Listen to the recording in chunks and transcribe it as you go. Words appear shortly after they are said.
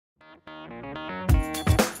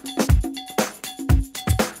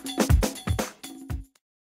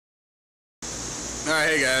Alright,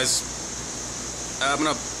 hey guys, I'm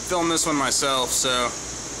going to film this one myself, so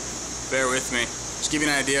bear with me. Just give you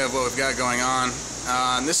an idea of what we've got going on.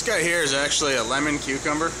 This guy here is actually a lemon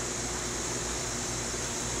cucumber.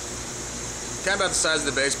 Kind of about the size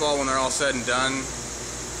of the baseball when they're all said and done.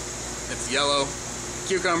 It's yellow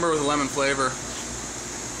cucumber with a lemon flavor,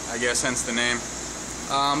 I guess, hence the name.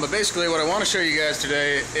 But basically what I want to show you guys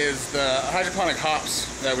today is the hydroponic hops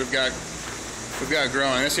that we've got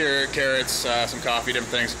growing. This here, carrots, some coffee,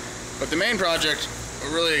 different things. But the main project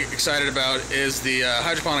we're really excited about is the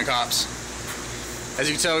hydroponic hops. As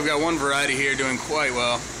you can tell, we've got one variety here doing quite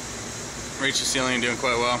well. Reach the ceiling and doing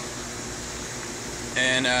quite well.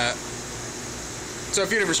 And so a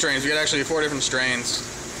few different strains. We got actually 4 different strains,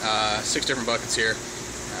 6 different buckets here,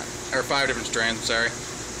 or 5 different strains, I'm sorry.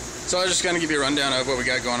 So I was just going to give you a rundown of what we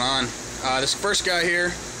got going on. This first guy here,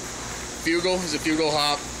 Fuggle, is a Fuggle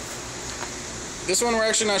hop. This one we're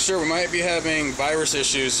actually not sure. We might be having virus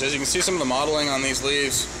issues. As you can see some of the modeling on these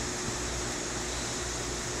leaves.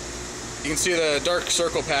 You can see the dark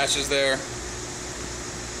circle patches there.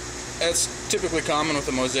 That's typically common with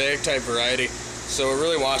a mosaic type variety. So we're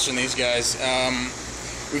really watching these guys.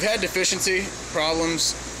 We've had deficiency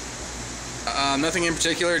problems. Nothing in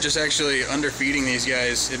particular, just actually underfeeding these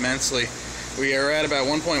guys immensely. We are at about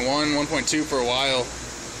 1.1, 1.2 for a while.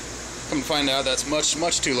 Come to find out that's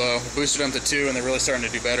much too low. Boosted them to 2 and they're really starting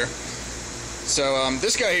to do better. So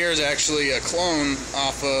this guy here is actually a clone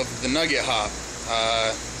off of the Nugget hop.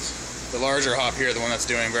 The larger hop here, the one that's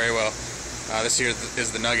doing very well. This here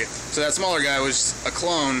is the Nugget. So that smaller guy was a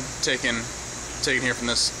clone taken here from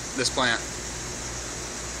this plant.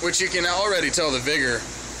 Which you can already tell the vigor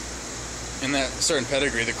in that certain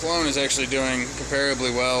pedigree. The clone is actually doing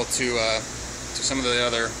comparably well to some of the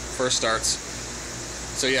other first starts.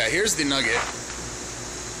 So yeah, here's the Nugget,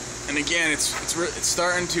 and again, it's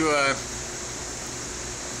starting to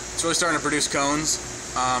it's really starting to produce cones.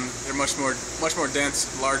 They're much more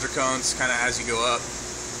dense, larger cones, kind of as you go up.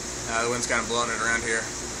 The wind's kind of blowing it around here,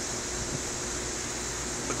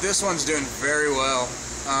 but this one's doing very well.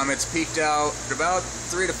 It's peaked out at about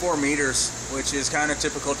 3 to 4 meters, which is kind of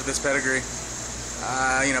typical to this pedigree.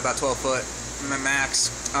 You know, about 12 foot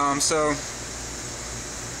max.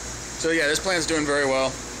 So yeah, this plant's doing very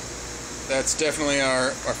well. That's definitely our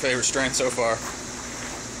favorite strain so far.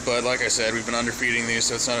 But like I said, we've been underfeeding these,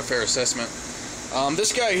 so it's not a fair assessment.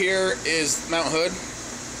 This guy here is Mount Hood.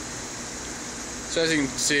 So as you can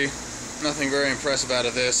see, nothing very impressive out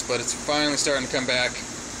of this, but it's finally starting to come back.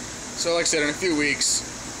 So like I said, in a few weeks,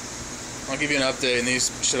 I'll give you an update, and these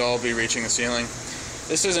should all be reaching the ceiling.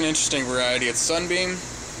 This is an interesting variety. It's Sunbeam,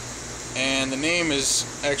 and the name is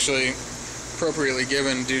actually appropriately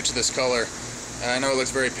given due to this color. I know it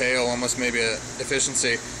looks very pale, almost maybe a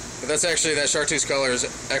deficiency, but that's actually, that chartreuse color is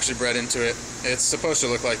actually bred into it. It's supposed to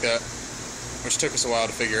look like that, which took us a while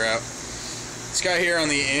to figure out. This guy here on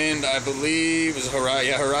the end, I believe, is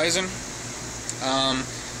Horizon.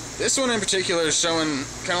 This one in particular is showing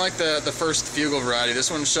kind of like the first Fuggle variety.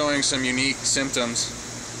 This one's showing some unique symptoms,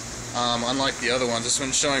 unlike the other ones. This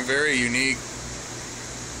one's showing very unique,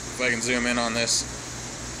 if I can zoom in on this.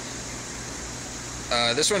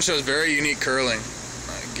 This one shows very unique curling.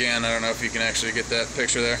 Again, I don't know if you can actually get that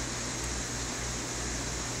picture there.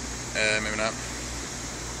 Maybe not.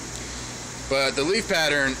 But the leaf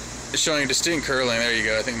pattern is showing distinct curling. There you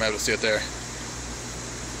go. I think you might be able to see it there.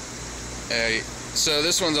 So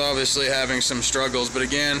this one's obviously having some struggles, but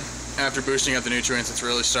again, after boosting up the nutrients, it's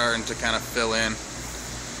really starting to kind of fill in.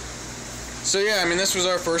 So yeah, I mean, this was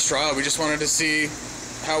our first trial. We just wanted to see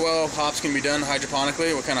how well hops can be done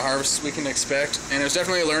hydroponically, what kind of harvests we can expect, and it was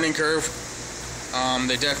definitely a learning curve.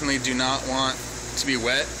 They definitely do not want to be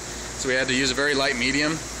wet, so we had to use a very light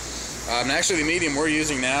medium. And actually the medium we're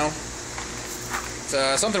using now,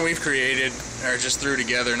 it's something we've created, or just threw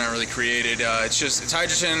together, not really created. It's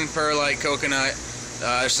hydrogen, perlite, coconut,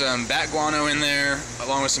 there's some bat guano in there,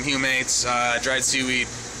 along with some humates, dried seaweed,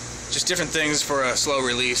 just different things for a slow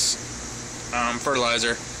release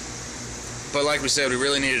fertilizer. But like we said, we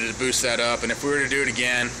really needed to boost that up, and if we were to do it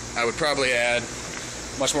again, I would probably add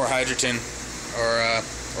much more hydrogen or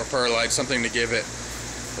perlite, something to give it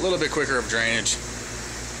a little bit quicker of drainage.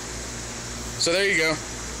 So there you go.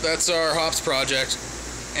 That's our hops project,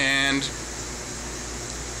 and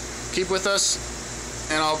keep with us,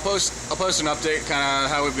 and I'll post an update, kind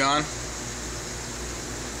of how we've gone.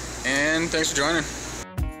 And thanks for joining.